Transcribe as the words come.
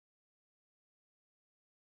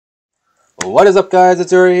What is up, guys?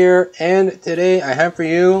 It's Uri here, and today I have for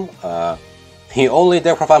you the only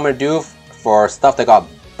deck profile I'm going to do for stuff that got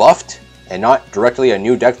buffed and not directly a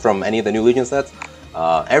new deck from any of the new Legion sets.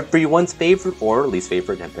 Everyone's favorite or least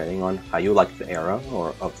favorite, depending on how you like the era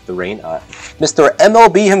or of the reign, Mr.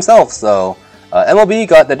 MLB himself. So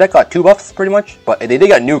MLB the deck got 2 buffs pretty much, but they did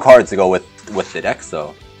get new cards to go with the deck.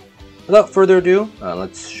 So without further ado,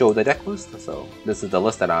 let's show the deck list. So this is the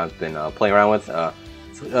list that I've been playing around with.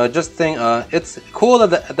 It's cool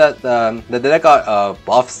that the deck got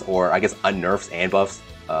buffs, or I guess unnerfs and buffs.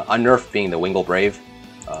 Unnerf being the Wingle Brave,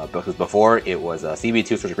 because before it was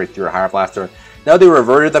CB2 search grade 3 or higher blaster. Now they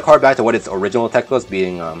reverted the card back to what its original text was,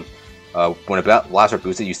 being when a blaster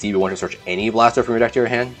boosted, you CB1 to search any blaster from your deck to your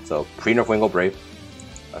hand. So pre-nerf Wingle Brave.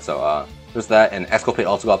 There's that, and Exculpate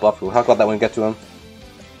also got buffed. We'll talk about that when we get to them.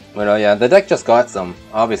 But yeah, the deck just got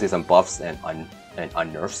obviously some buffs and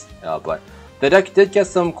unnerfs, but the deck did get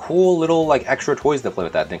some cool little extra toys to play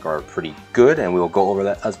with that I think are pretty good, and we will go over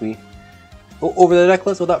that as we go over the deck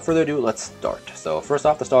list. Without further ado, let's start. So first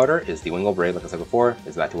off, the starter is the Wingle Brave, like I said before.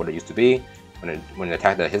 It's back to what it used to be. When the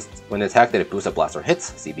attack that it boosts a blaster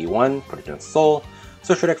hits, CB1, put it in Soul.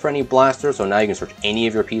 Search your deck for any blaster, so now you can search any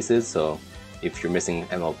of your pieces. So if you're missing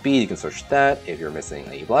MLB, you can search that. If you're missing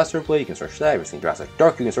a Blaster Blade, you can search that. If you're missing Jurassic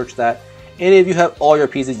Dark, you can search that. And if you have all your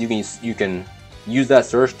pieces, you can use that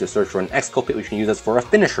search to search for an Exculpate, which you can use as for a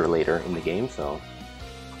finisher later in the game. So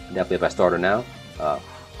definitely a best starter now.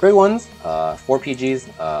 Great ones, 4 PGs.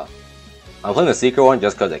 I'm playing the Seeker one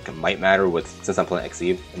just because it might matter since I'm playing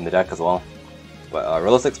Exceed in the deck as well. But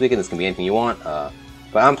realistically speaking, this can be anything you want.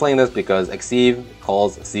 But I'm playing this because Exceed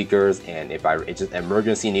calls Seekers, and if I just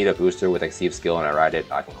emergency need a booster with Exceed skill and I ride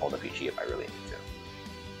it, I can call the PG if I really need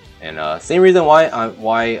to. And same reason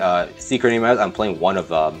why Seeker name matters. I'm playing one of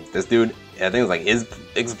this dude. I think it's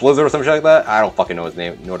Is Blizzard or some shit like that. I don't fucking know his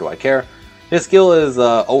name, nor do I care. His skill is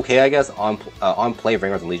okay, I guess, on play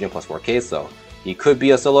Vanguard and Legion plus 4K, so he could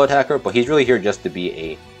be a solo attacker, but he's really here just to be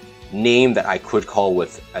a name that I could call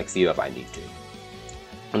with Exceed if I need to.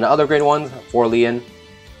 And the other great ones, for Leon,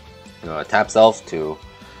 tap self to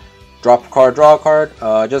drop a card, draw a card,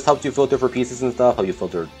 just helps you filter for pieces and stuff, help you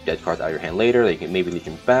filter dead cards out of your hand later that you can maybe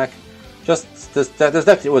Legion back. Just this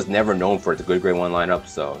deck was never known for its good grade 1 lineup,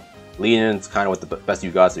 so Leon's kind of what the best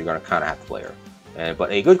you got, so you're gonna kind of have to play her. But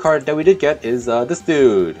a good card that we did get is this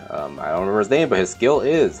dude. I don't remember his name, but his skill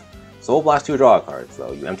is Soul Blast to draw a card.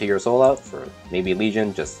 So you empty your soul out for maybe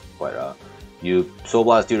Legion, you Soul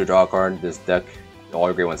Blast 2 to draw a card. This deck, all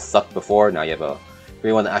your grade 1s sucked before. Now you have a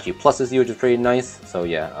grade 1 that actually pluses you, which is pretty nice. So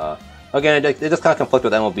yeah, again, it just kind of conflicts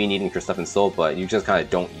with MLB needing your stuff in Soul, but you just kind of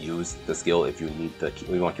don't use the skill if you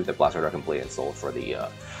want to keep the Blaster Dark and Blade in Soul for the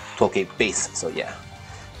 12K base. So yeah.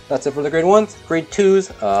 That's it for the grade 1s. Grade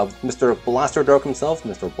 2s, Mr. Blaster Dark himself,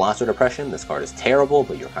 Mr. Blaster Depression. This card is terrible,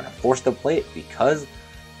 but you're kind of forced to play it because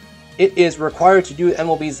it is required to do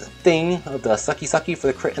MLB's thing of the sucky for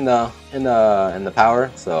the crit and the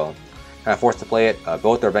power. So kind of forced to play it.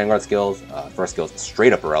 Both their Vanguard skills. First skill is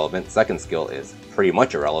straight up irrelevant. Second skill is pretty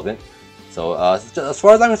much irrelevant. So as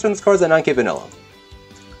far as I'm concerned, this card is a 9K vanilla.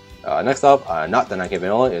 Next up, not the 9K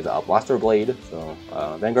vanilla, is Blaster Blade. So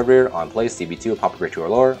Vanguard Rear on play, CB2, pop grade 2 or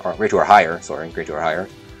lower, or grade 2 or higher. Sorry, grade 2 or higher.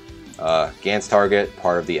 Gans target,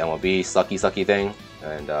 part of the MLB sucky thing,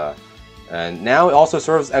 and now it also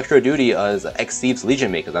serves extra duty as Exceed's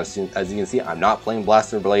Legion mate. Because as you can see, I'm not playing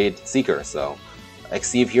Blaster Blade Seeker, so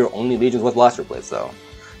Exceed here only Legions with Blaster Blade. So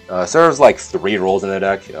serves like 3 roles in the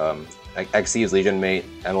deck. Exceed's Legion mate,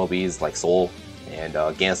 MLB's Soul, and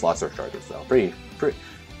Gans Lot Search target. So pretty.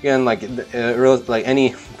 Again,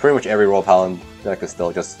 pretty much every role Paladin deck is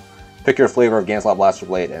still just pick your flavor of Ganslot Blaster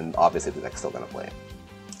Blade, and obviously the deck's still gonna play it.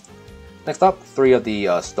 Next up, 3 of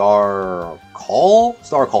the Star Call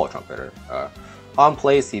Trumpeter. On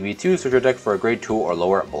play, CB2, search your deck for a grade 2 or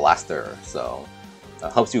lower blaster. So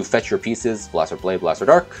helps you fetch your pieces, Blaster Blade, Blaster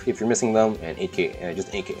Dark if you're missing them, and 8K and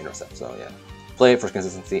just 8K intercept. So yeah, play it for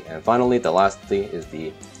consistency. And finally, the last thing is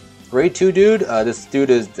the Grade 2 dude. This dude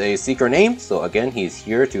is a Seeker name, so again, he's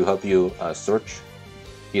here to help you search.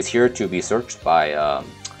 He's here to be searched by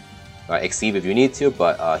Exceed if you need to,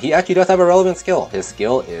 but he actually does have a relevant skill. His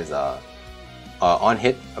skill is on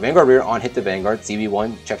hit, Vanguard Rear, on hit to Vanguard,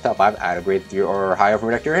 CB1, check top 5, add a grade 3 or higher from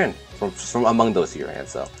your deck to your hand, from among those to your hand.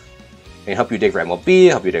 So it can help you dig for MLB,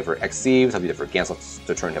 help you dig for Exceed, help you dig for Gansel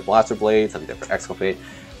to turn to Blaster Blades, help you dig for Exculpate.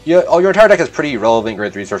 Yeah, your entire deck has pretty relevant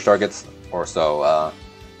grade 3 search targets or so.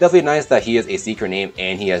 Definitely nice that he is a Seeker name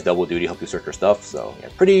and he has double duty, help you search your stuff. So yeah,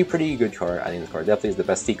 pretty good card. I think this card definitely is the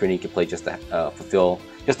best Seeker name you can play just to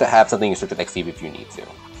have something you search with Exceed if you need to.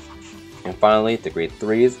 And finally, the grade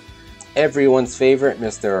 3s. everyone's favorite,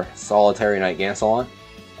 Mr. Solitary Knight Gansalon.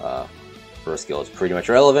 First skill is pretty much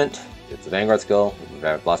irrelevant. It's a Vanguard skill.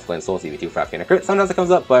 Blast Blade and Soul, CV2 for Afghan crit. Sometimes it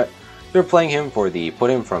comes up, but they're playing him for the put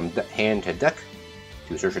him from hand to deck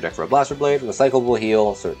to search your deck for a Blaster Blade, recyclable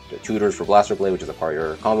heal, tutors for Blaster Blade, which is a part of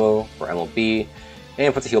your combo for MLB,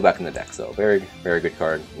 and puts a heal back in the deck. So very, very good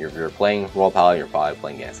card. If you're playing Royal Paladin, you're probably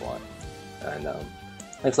playing Gansalon. And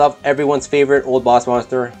next off, everyone's favorite old boss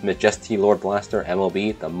monster, Majesty Lord Blaster,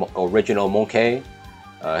 MLB, the original Monke.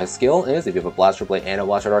 His skill is, if you have a Blaster Blade and a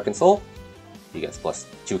Blaster Dark Soul, he gets plus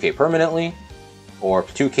 2k permanently, or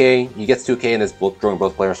 2k, he gets 2k and is during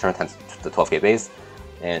both players' turn times the 12k base.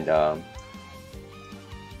 And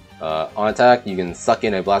on attack, you can suck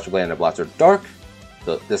in a Blaster Blade and a Blaster Dark.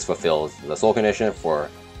 So this fulfills the soul condition for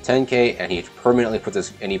 10k, and he permanently puts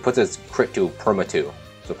his crit to perma 2.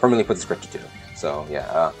 So permanently puts his crit to 2. So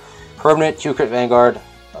yeah, permanent 2 crit Vanguard,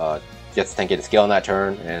 gets 10k to scale on that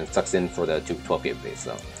turn, and sucks in for the 12k base.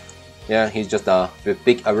 So yeah, he's just a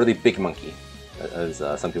really big monkey, as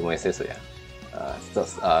some people may say. So yeah,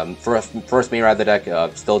 first main ride the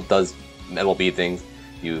deck still does MLB things.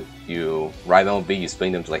 You ride MLB, you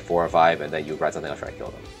swing them to like 4 or 5, and then you ride something else, try to kill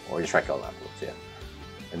them, or you try to kill them afterwards. Yeah.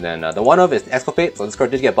 And then the one of is Exculpate. So this card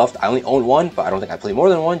did get buffed. I only own one, but I don't think I play more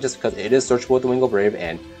than one, just because it is searchable with the Wingull Brave,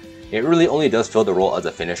 and it really only does fill the role as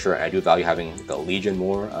a finisher. I do value having the Legion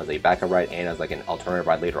more as a backup ride and as like an alternative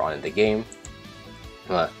ride later on in the game.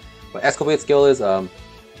 But Exculpate skill is, if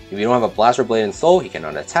you don't have a Blaster Blade and Soul, he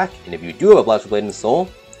cannot attack. And if you do have a Blaster Blade and Soul,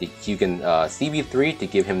 you can CB3 to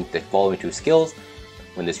give him the following 2 skills.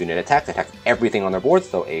 When this unit attacks everything on their board,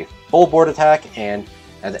 so a full board attack, and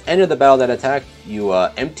at the end of the battle that attack, you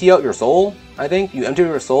empty out your soul. I think you empty out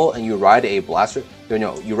your soul and you ride a Blaster.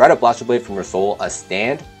 No, you ride a Blaster Blade from your soul, a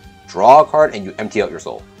stand, draw a card, and you empty out your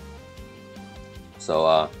soul.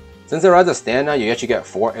 So since it rides a stand now, you actually get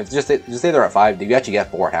 4. If just say they're at 5, you actually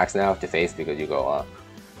get 4 attacks now to face, because you go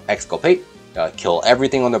Exculpate, kill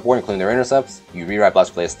everything on their board, including their intercepts. You rewrite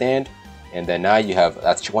Blaster Blade stand, and then now you have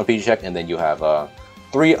that's 1 PG check, and then you have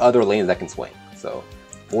 3 other lanes that can swing. So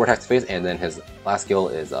 4 attacks to face, and then his last skill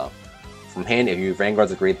is from hand. If you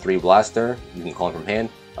Vanguard's a grade 3 blaster, you can call him from hand.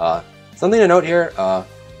 Something to note here,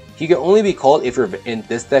 he can only be called if you're in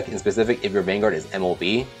this deck in specific if your Vanguard is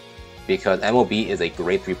MLB, because MLB is a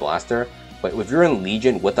grade 3 blaster. But if you're in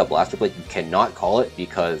Legion with a Blaster Blade, you cannot call it,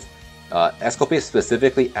 because Exculpate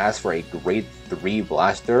specifically asks for a grade 3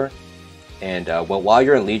 blaster. And well, while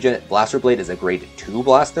you're in Legion, Blaster Blade is a grade 2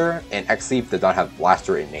 blaster, and X-Sleeve does not have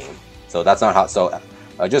blaster in name. So that's not how. So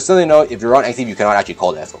just something to note, if you're on X-Sleeve, you cannot actually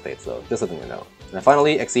call it Exculpate. So just something to note. And then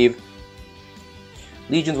finally, X-Sleeve.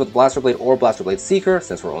 Legions with Blaster Blade or Blaster Blade Seeker.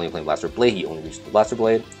 Since we're only playing Blaster Blade, he only reaches the Blaster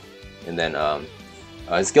Blade. And then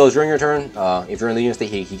his skill is during your turn. If you're in Legion state,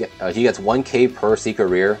 he gets 1k per Seeker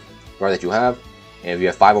rear guard that you have. And if you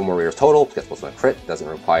have 5 or more rears total, he gets plus 1 crit. Doesn't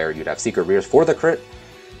require you to have Seeker rears for the crit.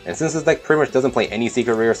 And since this deck pretty much doesn't play any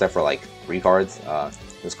Seeker rear except for like 3 cards,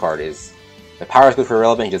 this card is the power is good for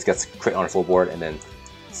irrelevant. He just gets crit on a full board, and then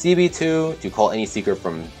CB2 to call any Seeker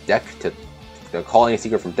from deck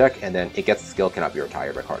and then it gets the skill cannot be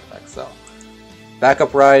retired by card effects. So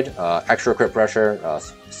backup ride, extra crit pressure,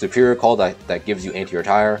 superior call that gives you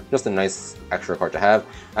anti-retire. Just a nice extra card to have.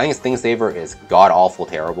 I think Thing Saver is god awful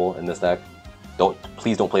terrible in this deck.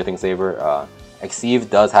 Please don't play Thing Saver. Exceed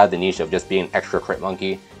does have the niche of just being an extra crit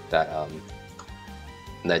monkey that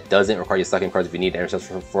doesn't require you to suck in cards if you need to intercept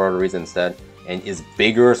for other reasons instead, and is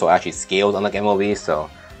bigger, so actually scales unlike MLB. So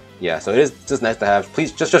yeah, so it is just nice to have.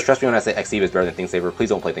 Please just trust me when I say Exceed is better than Thing Saver. Please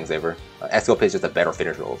don't play Thing Saver. Exculpate is just a better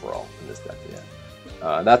finisher overall in this deck.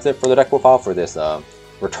 Yeah, that's it for the deck profile for this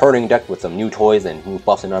returning deck with some new toys and new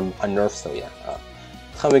buffs and unnerfs. So yeah,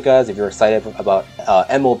 tell me guys if you're excited about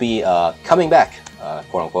MLB coming back.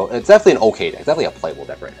 Quote unquote. It's definitely an okay deck. It's definitely a playable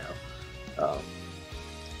deck right now.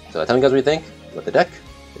 So tell me guys what you think about the deck.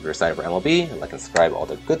 If you're excited for MLB, like and subscribe, all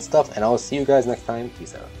the good stuff, and I'll see you guys next time.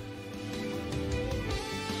 Peace out.